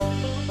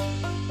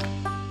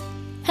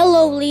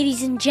Hello,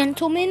 ladies and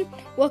gentlemen.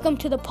 Welcome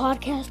to the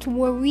podcast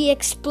where we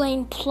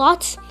explain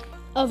plots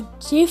of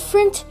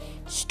different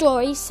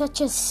stories such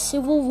as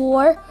Civil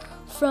War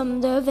from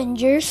the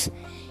Avengers,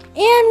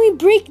 and we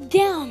break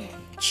down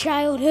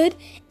childhood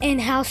and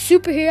how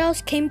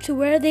superheroes came to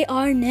where they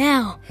are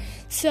now.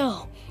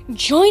 So,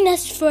 join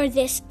us for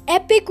this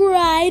epic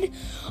ride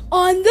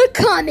on the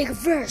comic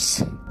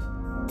verse.